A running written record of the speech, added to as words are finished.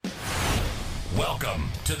Welcome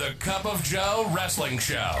to the Cup of Joe Wrestling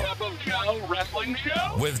Show. Cup of Joe Wrestling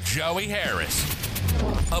Show with Joey Harris.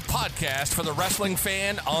 A podcast for the wrestling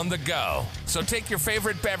fan on the go. So take your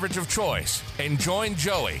favorite beverage of choice and join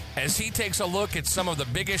Joey as he takes a look at some of the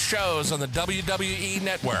biggest shows on the WWE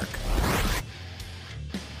Network.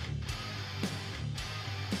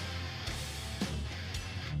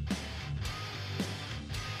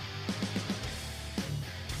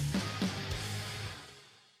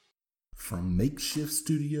 From makeshift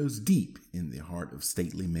studios deep in the heart of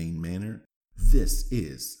stately Maine Manor, this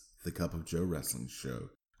is the Cup of Joe Wrestling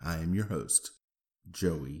Show. I am your host,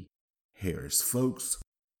 Joey Harris. Folks,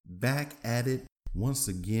 back at it once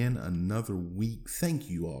again, another week. Thank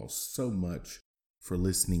you all so much for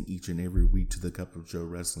listening each and every week to the Cup of Joe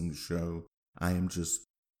Wrestling Show. I am just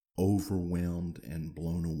overwhelmed and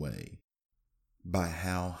blown away by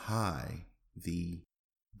how high the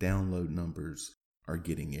download numbers are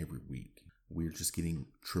getting every week. We're just getting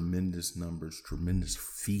tremendous numbers, tremendous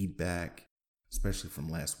feedback, especially from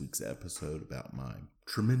last week's episode about my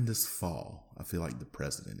tremendous fall. I feel like the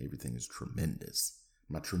president, everything is tremendous.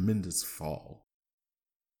 My tremendous fall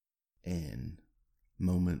and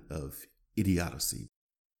moment of idiocy.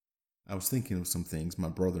 I was thinking of some things. My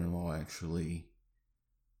brother-in-law actually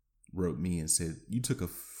wrote me and said, "You took a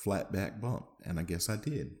flat back bump." And I guess I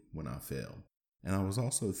did when I fell. And I was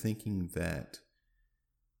also thinking that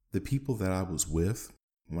the people that I was with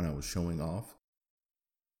when I was showing off,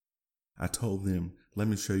 I told them, let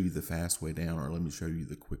me show you the fast way down or let me show you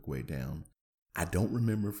the quick way down. I don't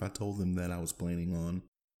remember if I told them that I was planning on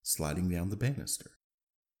sliding down the banister.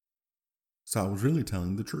 So I was really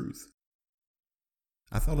telling the truth.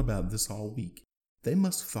 I thought about this all week. They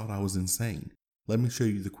must have thought I was insane. Let me show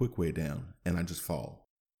you the quick way down, and I just fall.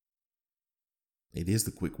 It is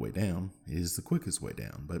the quick way down. It is the quickest way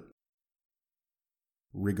down, but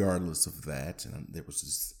regardless of that, and there was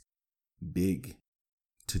this big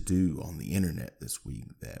to-do on the internet this week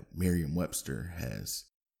that Merriam-Webster has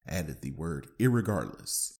added the word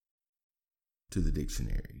irregardless to the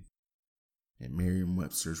dictionary. And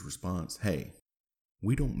Merriam-Webster's response, hey,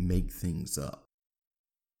 we don't make things up.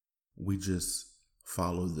 We just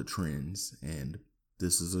follow the trends, and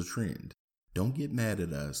this is a trend. Don't get mad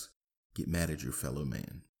at us. Get mad at your fellow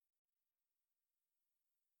man.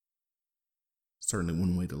 Certainly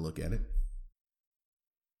one way to look at it.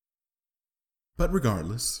 But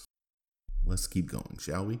regardless, let's keep going,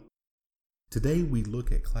 shall we? Today we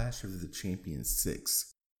look at Clash of the Champions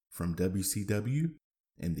 6 from WCW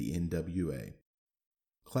and the NWA.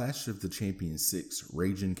 Clash of the Champions 6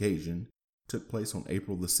 Ragin' Cajun took place on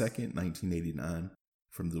April the 2nd, 1989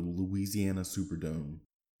 from the Louisiana Superdome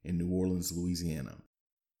in New Orleans, Louisiana.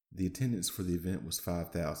 The attendance for the event was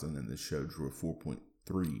 5,000 and the show drew a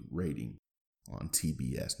 4.3 rating on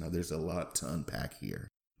TBS. Now there's a lot to unpack here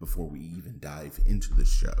before we even dive into the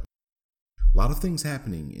show. A lot of things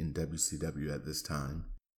happening in WCW at this time.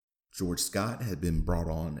 George Scott had been brought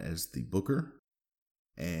on as the booker,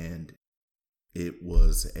 and it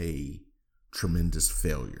was a tremendous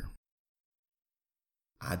failure.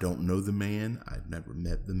 I don't know the man. I've never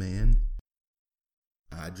met the man.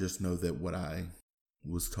 I just know that what I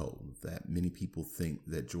was told, that many people think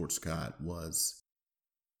that George Scott was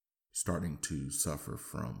starting to suffer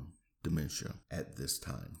from dementia at this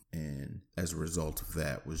time. And as a result of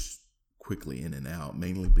that was quickly in and out,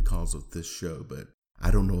 mainly because of this show. But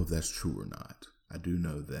I don't know if that's true or not. I do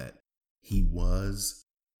know that he was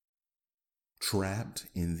trapped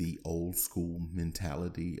in the old school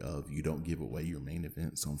mentality of you don't give away your main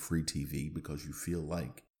events on free TV because you feel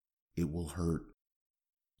like it will hurt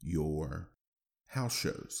your house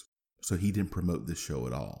shows. So he didn't promote this show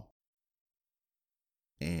at all.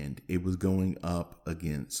 And it was going up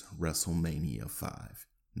against WrestleMania 5.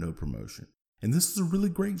 No promotion. And this is a really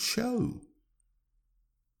great show.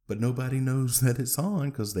 But nobody knows that it's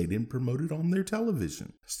on because they didn't promote it on their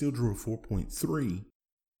television. Still drew a 4.3.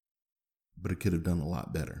 But it could have done a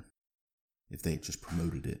lot better if they had just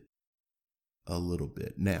promoted it a little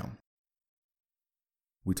bit. Now,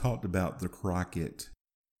 we talked about the Crockett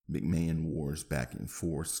McMahon wars back and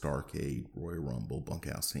forth, Starrcade, Royal Rumble,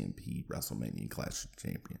 Bunkhouse Stampede, WrestleMania, Clash of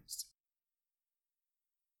Champions.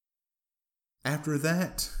 After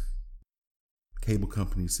that, cable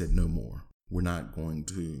companies said no more. We're not going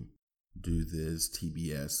to do this.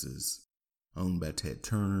 TBS is owned by Ted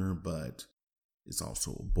Turner, but it's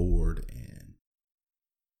also a board and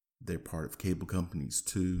they're part of cable companies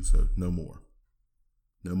too. So no more.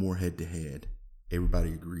 No more head to head.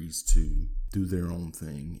 Everybody agrees to do their own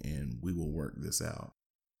thing and we will work this out.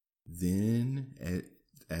 Then,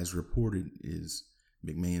 as reported, is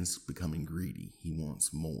McMahon's becoming greedy. He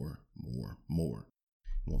wants more more.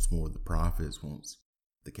 Wants more of the profits, wants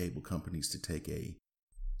the cable companies to take a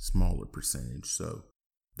smaller percentage. So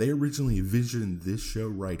they originally envisioned this show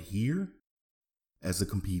right here as a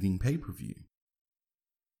competing pay-per-view.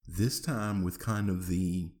 This time with kind of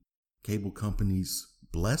the cable company's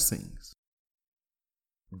blessings.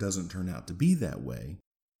 Doesn't turn out to be that way.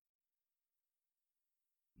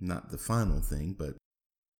 Not the final thing, but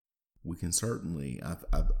we can certainly,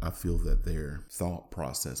 I feel that their thought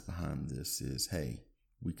process behind this is, hey,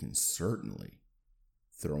 we can certainly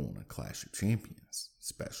throw on a Clash of Champions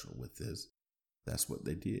special with this. That's what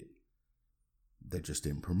they did. They just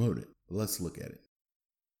didn't promote it. But let's look at it.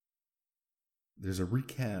 There's a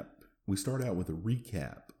recap. We start out with a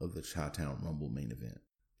recap of the Chi-Town Rumble main event.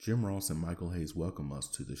 Jim Ross and Michael Hayes welcome us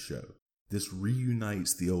to the show. This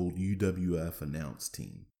reunites the old UWF announce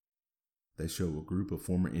team. They show a group of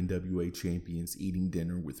former NWA champions eating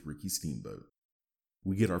dinner with Ricky Steamboat.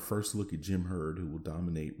 We get our first look at Jim Herd, who will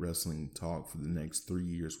dominate wrestling talk for the next 3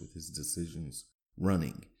 years with his decisions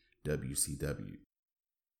running WCW.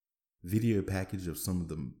 Video package of some of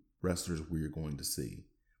the wrestlers we are going to see.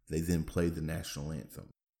 They then play the national anthem.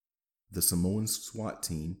 The Samoan SWAT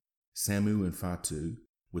team, Samu and Fatu,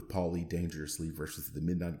 with Paulie Dangerously versus the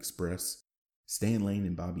Midnight Express, Stan Lane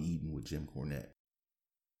and Bobby Eaton with Jim Cornette.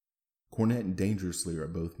 Cornette and Dangerously are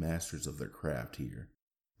both masters of their craft here.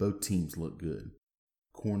 Both teams look good.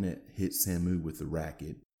 Cornette hits Samu with the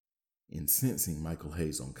racket, incensing Michael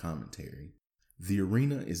Hayes on commentary. The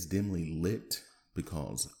arena is dimly lit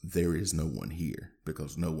because there is no one here,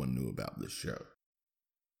 because no one knew about this show.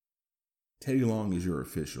 Teddy Long is your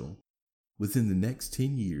official. Within the next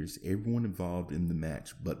 10 years, everyone involved in the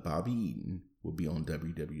match but Bobby Eaton will be on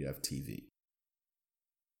WWF TV.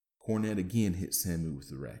 Cornette again hits Samu with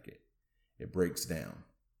the racket. It breaks down.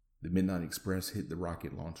 The Midnight Express hit the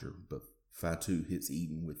rocket launcher, but Fatu hits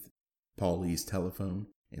Eaton with Paulie's telephone,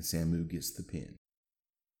 and Samu gets the pin.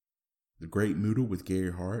 The Great Muta with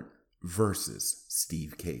Gary Hart versus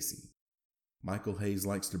Steve Casey. Michael Hayes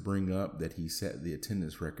likes to bring up that he set the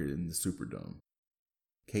attendance record in the Superdome.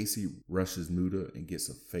 Casey rushes Muta and gets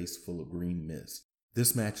a face full of green mist.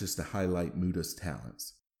 This match is to highlight Muta's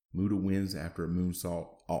talents. Muta wins after a moonsault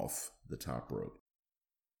off the top rope.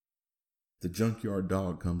 The Junkyard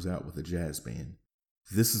Dog comes out with a jazz band.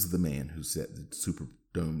 This is the man who set the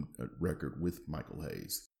Superdome record with Michael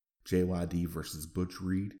Hayes. JYD versus Butch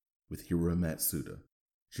Reed with Hiro Matsuda.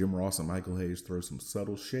 Jim Ross and Michael Hayes throw some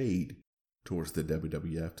subtle shade towards the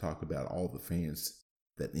WWF, talk about all the fans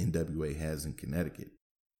that NWA has in Connecticut.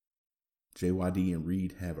 JYD and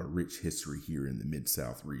Reed have a rich history here in the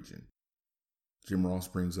Mid-South region. Jim Ross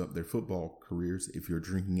brings up their football careers. If you're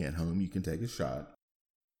drinking at home, you can take a shot.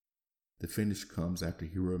 The finish comes after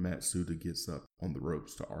Hiro Matsuda gets up on the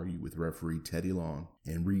ropes to argue with referee Teddy Long,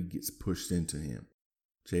 and Reed gets pushed into him.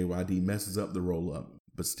 JYD messes up the roll-up,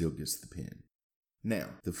 but still gets the pin. Now,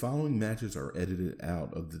 the following matches are edited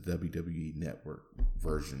out of the WWE Network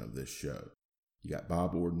version of this show. You got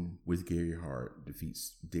Bob Orton with Gary Hart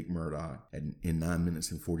defeats Dick Murdoch in 9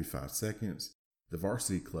 minutes and 45 seconds. The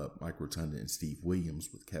Varsity Club, Mike Rotunda and Steve Williams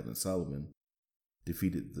with Kevin Sullivan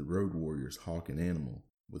defeated the Road Warriors Hawk and Animal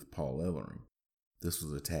with Paul Ellering. This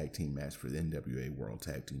was a tag team match for the NWA World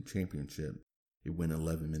Tag Team Championship. It went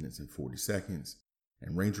 11 minutes and 40 seconds,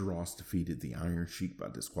 and Ranger Ross defeated the Iron Sheik by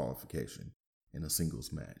disqualification in a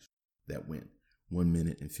singles match that went 1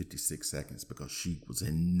 minute and 56 seconds because Sheik was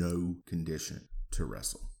in no condition to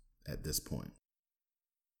wrestle at this point.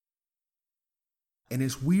 And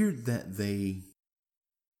it's weird that they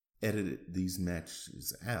edited these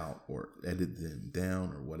matches out or edited them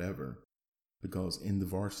down or whatever, because in the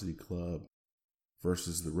Varsity Club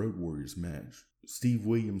versus the Road Warriors match, Steve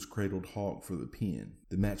Williams cradled Hawk for the pin.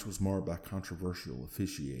 The match was marred by controversial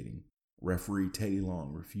officiating. Referee Teddy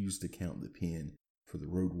Long refused to count the pin for the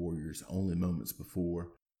Road Warriors only moments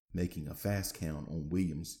before making a fast count on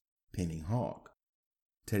Williams pinning Hawk.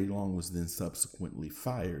 Teddy Long was then subsequently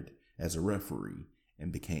fired as a referee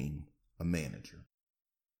and became a manager.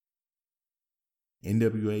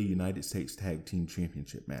 NWA United States Tag Team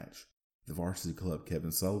Championship match. The Varsity Club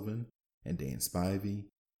Kevin Sullivan and Dan Spivey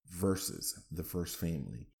versus the First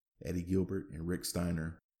Family, Eddie Gilbert and Rick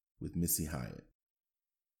Steiner with Missy Hyatt.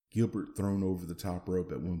 Gilbert thrown over the top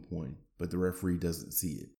rope at one point, but the referee doesn't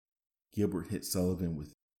see it. Gilbert hits Sullivan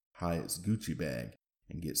with Hyatt's Gucci bag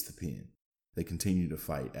and gets the pin. They continue to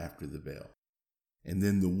fight after the bell. And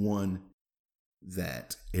then the one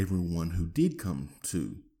that everyone who did come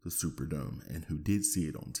to the Superdome and who did see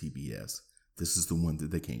it on TBS, this is the one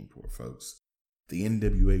that they came for, folks. The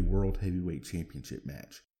NWA World Heavyweight Championship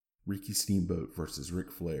match. Ricky Steamboat versus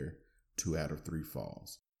Ric Flair, 2 out of 3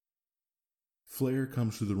 falls. Flair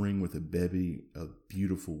comes to the ring with a bevy of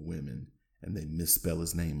beautiful women, and they misspell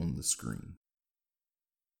his name on the screen.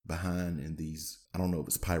 Behind in these, I don't know if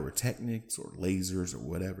it's pyrotechnics or lasers or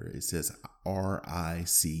whatever, it says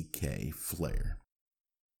R-I-C-K Flair.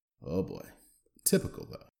 Oh boy. Typical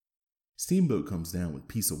though. Steamboat comes down with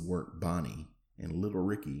Piece of Work Bonnie and Little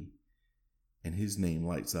Ricky, and his name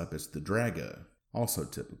lights up as the Drago. Also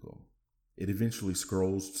typical. It eventually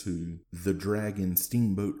scrolls to the Dragon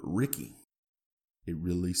Steamboat Ricky. It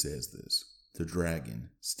really says this. The Dragon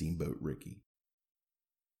Steamboat Ricky.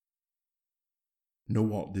 No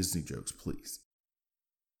Walt Disney jokes, please.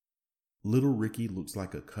 Little Ricky looks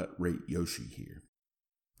like a cut-rate Yoshi here.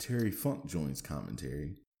 Terry Funk joins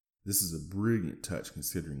commentary. This is a brilliant touch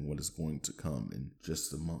considering what is going to come in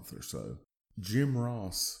just a month or so. Jim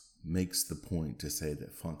Ross makes the point to say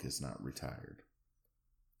that Funk is not retired.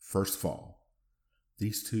 First fall.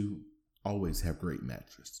 These two always have great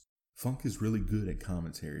matches. Funk is really good at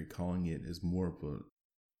commentary, calling it as more of an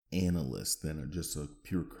analyst than just a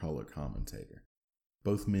pure color commentator.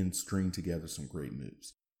 Both men string together some great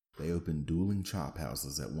moves. They open dueling chop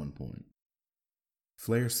houses at one point.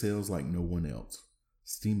 Flair sells like no one else.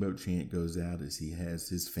 Steamboat chant goes out as he has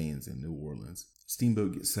his fans in New Orleans.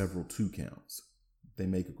 Steamboat gets several 2 counts. They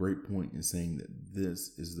make a great point in saying that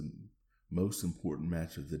this is the most important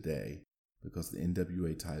match of the day because the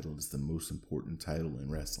NWA title is the most important title in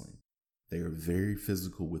wrestling. They are very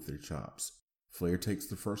physical with their chops. Flair takes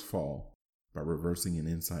the first fall by reversing an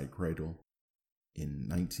inside cradle in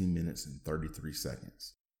 19 minutes and 33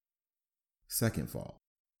 seconds. Second fall.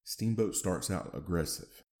 Steamboat starts out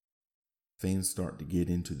aggressive. Fans start to get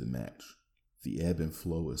into the match. The ebb and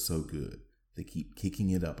flow is so good. They keep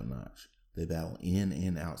kicking it up a notch. They battle in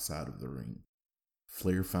and outside of the ring.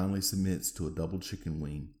 Flair finally submits to a double chicken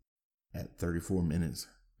wing at 34 minutes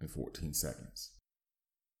and 14 seconds.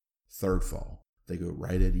 Third fall. They go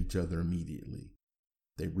right at each other immediately.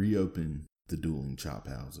 They reopen the dueling chop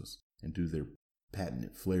houses and do their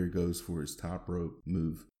patented Flair goes for his top rope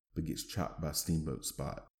move but gets chopped by Steamboat's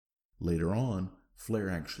spot. Later on, Flair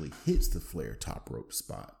actually hits the Flair top rope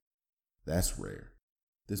spot. That's rare.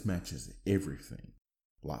 This match is everything.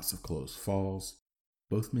 Lots of close falls.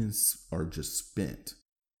 Both men are just spent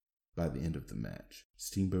by the end of the match.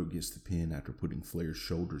 Steamboat gets the pin after putting Flair's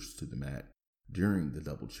shoulders to the mat during the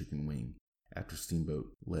double chicken wing after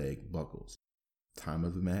Steamboat leg buckles. Time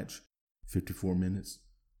of the match, 54 minutes,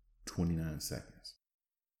 29 seconds.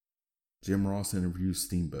 Jim Ross interviews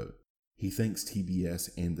Steamboat. He thanks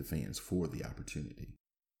TBS and the fans for the opportunity.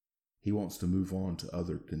 He wants to move on to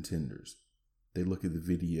other contenders. They look at the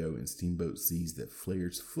video and Steamboat sees that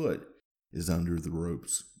Flair's foot is under the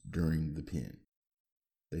ropes during the pin.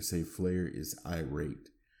 They say Flair is irate.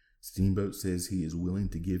 Steamboat says he is willing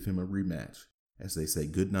to give him a rematch as they say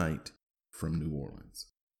goodnight from New Orleans.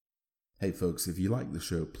 Hey folks, if you like the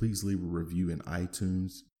show, please leave a review in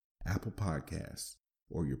iTunes, Apple Podcasts,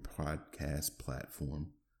 or your podcast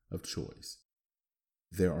platform of choice.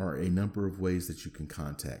 There are a number of ways that you can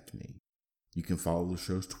contact me. You can follow the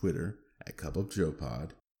show's Twitter at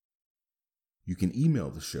CupOfJoePod. You can email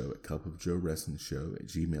the show at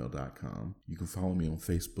cupofjoewrestlingshow@gmail.com. You can follow me on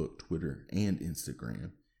Facebook, Twitter, and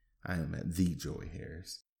Instagram. I am at The Joey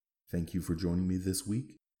Harris. Thank you for joining me this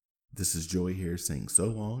week. This is Joey Harris saying so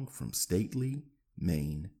long from Stately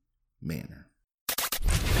Main Manor.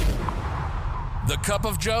 The Cup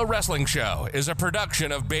of Joe Wrestling Show is a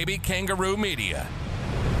production of Baby Kangaroo Media.